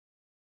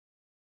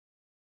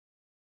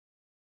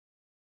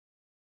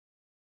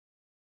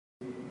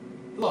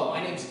Hello,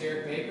 my name is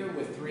Derek Baker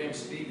with 3M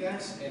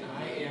Speedglas, and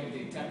I am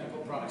the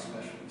Technical Product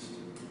Specialist.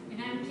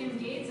 And I'm Kim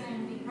Gates. I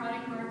am the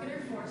Product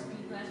Marketer for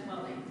Speedglas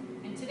Welding.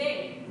 And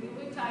today, we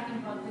will be talking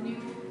about the new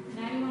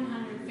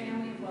 9100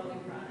 family of welding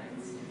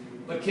products.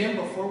 But Kim,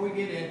 before we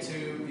get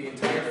into the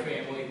entire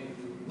family,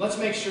 let's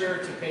make sure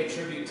to pay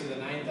tribute to the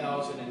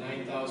 9000 and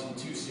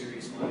 9002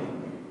 series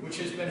line, which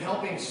has been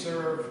helping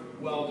serve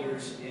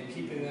welders and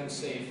keeping them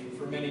safe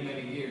for many,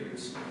 many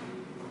years.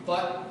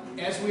 But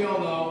as we all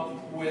know,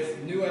 with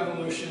new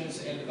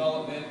evolutions and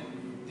development,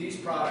 these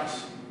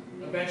products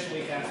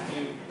eventually have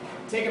to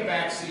take a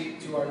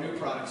backseat to our new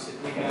products that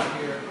we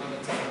have here on the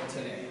table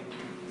today.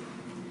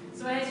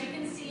 So as you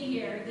can see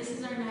here, this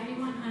is our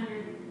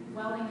 9100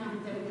 welding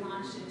helmet that we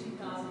launched in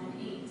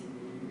 2008.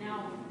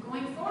 Now,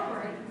 going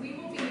forward, we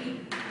will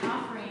be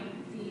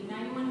offering the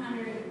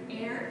 9100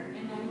 Air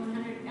and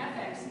 9100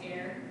 FX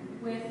Air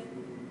with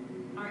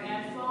our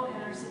AdFlow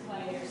and our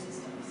supplied air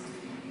systems.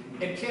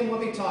 And Kim,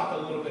 let me talk a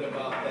little bit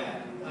about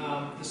that.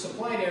 The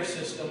supplied air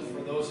system,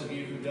 for those of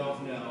you who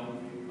don't know,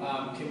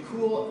 can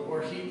cool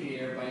or heat the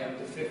air by up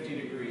to 50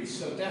 degrees.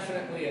 So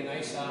definitely a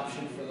nice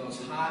option for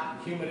those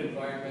hot, humid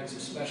environments,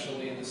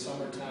 especially in the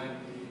summertime,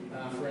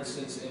 for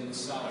instance, in the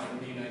south of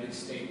the United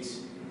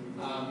States.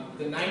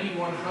 The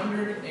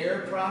 9100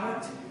 Air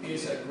product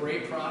is a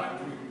great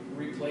product,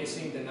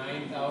 replacing the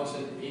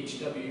 9000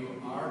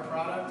 HWR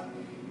product.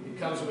 It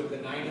comes with the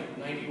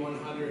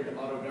 9100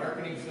 auto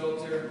darkening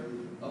filter.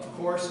 Of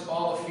course,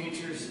 all the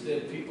features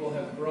that people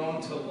have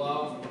grown to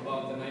love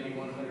about the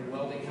 9100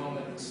 welding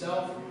helmet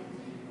itself.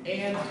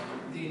 And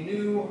the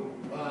new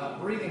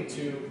breathing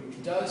tube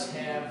does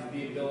have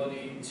the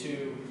ability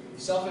to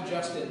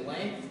self-adjust in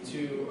length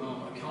to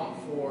account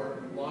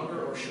for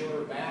longer or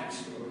shorter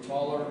backs, or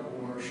taller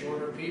or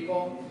shorter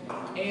people.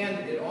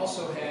 And it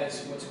also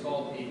has what's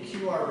called a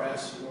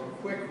QRS, or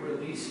quick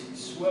release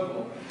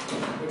swivel,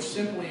 which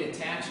simply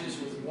attaches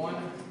with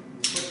one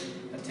quick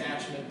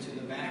attachment to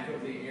the back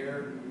of the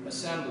air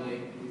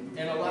assembly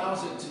and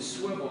allows it to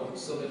swivel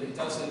so that it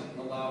doesn't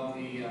allow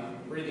the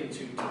breathing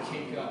tube to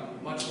kink up,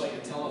 much like a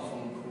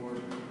telephone cord,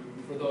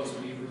 for those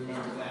of you who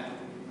remember that.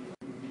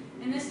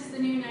 And this is the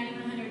new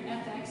 9100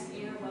 FX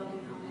Air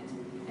welding helmet.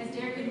 As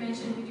Derek had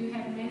mentioned, we do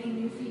have many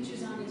new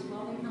features on these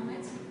welding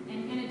helmets.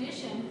 And in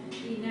addition,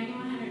 the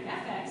 9100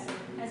 FX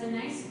has a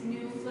nice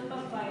new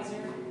flip-up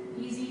visor,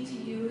 easy to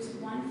use,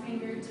 one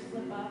finger to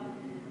flip up.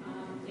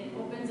 It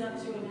opens up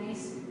to a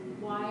nice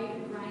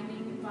wide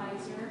grinding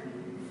visor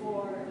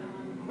for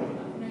a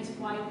nice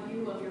wide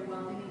view of your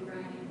welding and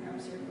grinding prep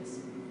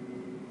surface.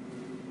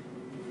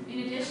 In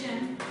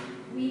addition,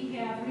 we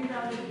have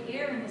rerouted the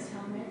air in this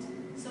helmet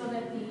so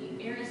that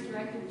the air is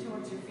directed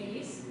towards your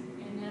face,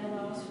 and that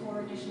allows for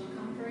additional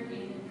comfort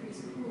and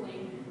increased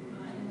cooling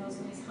in those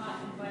nice hot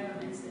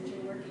environments that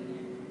you're working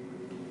in.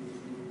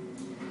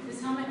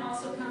 This helmet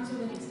also comes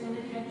with an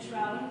extended head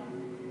shroud,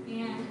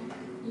 and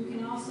you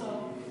can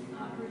also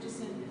purchase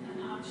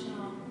an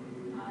optional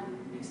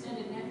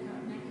extended neck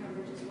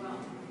coverage as well.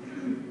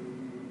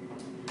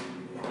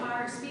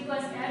 Our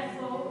Speedglas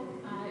AdFlow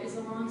is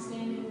a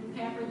long-standing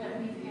papper that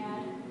we've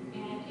had,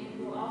 and it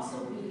will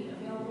also be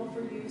available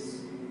for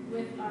use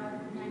with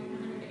our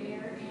 9100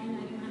 Air and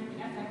 9100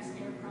 FX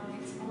Air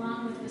products,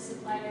 along with the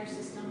supplied air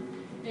system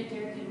that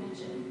Derek had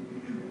mentioned.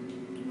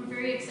 We're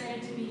very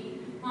excited to be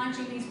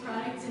launching these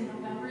products in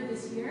November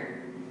this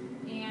year,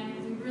 and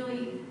we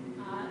really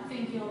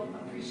think you'll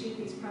appreciate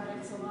these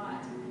products a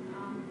lot.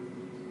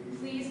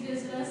 Please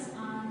visit us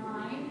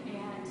online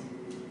at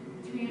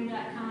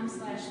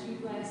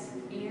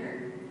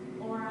 3m.com/speedglasair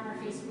or on our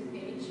Facebook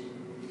page.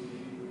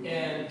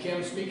 And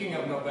Kim, speaking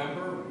of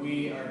November,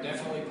 we are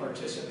definitely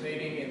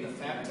participating in the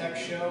FabTech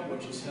show,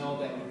 which is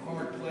held at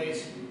McCormick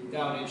Place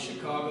down in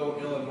Chicago,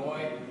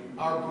 Illinois.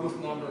 Our booth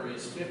number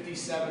is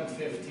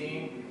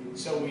 5715,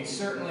 so we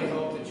certainly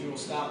hope that you will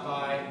stop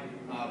by,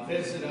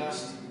 visit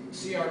us,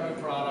 see our new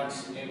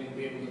products, and we'll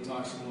be able to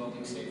talk some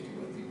welding safety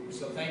with you.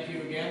 So thank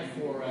you again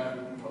for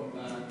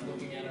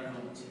looking at our